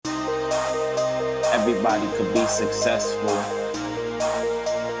everybody could be successful.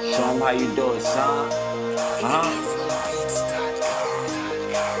 Show them how you do it, son.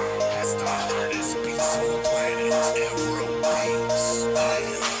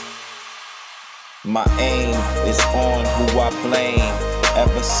 My aim is on who I blame.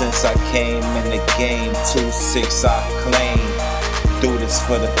 Ever since I came in the game, 2-6 I claim. Do this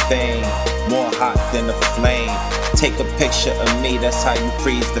for the fame, more hot than a flame. Take a picture of me, that's how you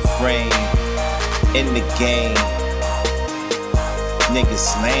freeze the frame. In the game,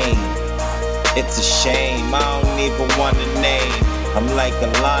 niggas lame. It's a shame, I don't even want a name. I'm like a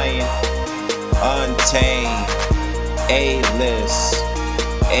lion, untamed. A-list,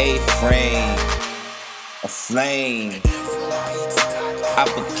 A-frame, a flame. I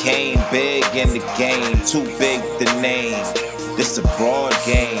became big in the game, too big to name. This a broad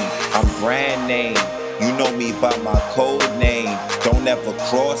game, I'm brand name. You know me by my code name. Don't ever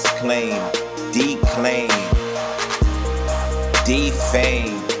cross claim, declaim,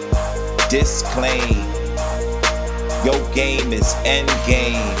 defame, disclaim. Your game is end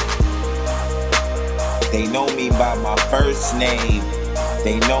game. They know me by my first name.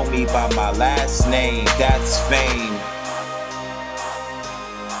 They know me by my last name. That's fame.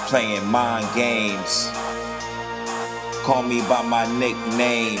 Playing mind games. Call me by my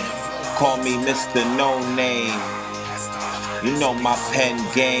nickname. Call me Mr. No Name. You know my pen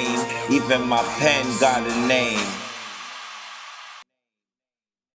game. Even my pen got a name.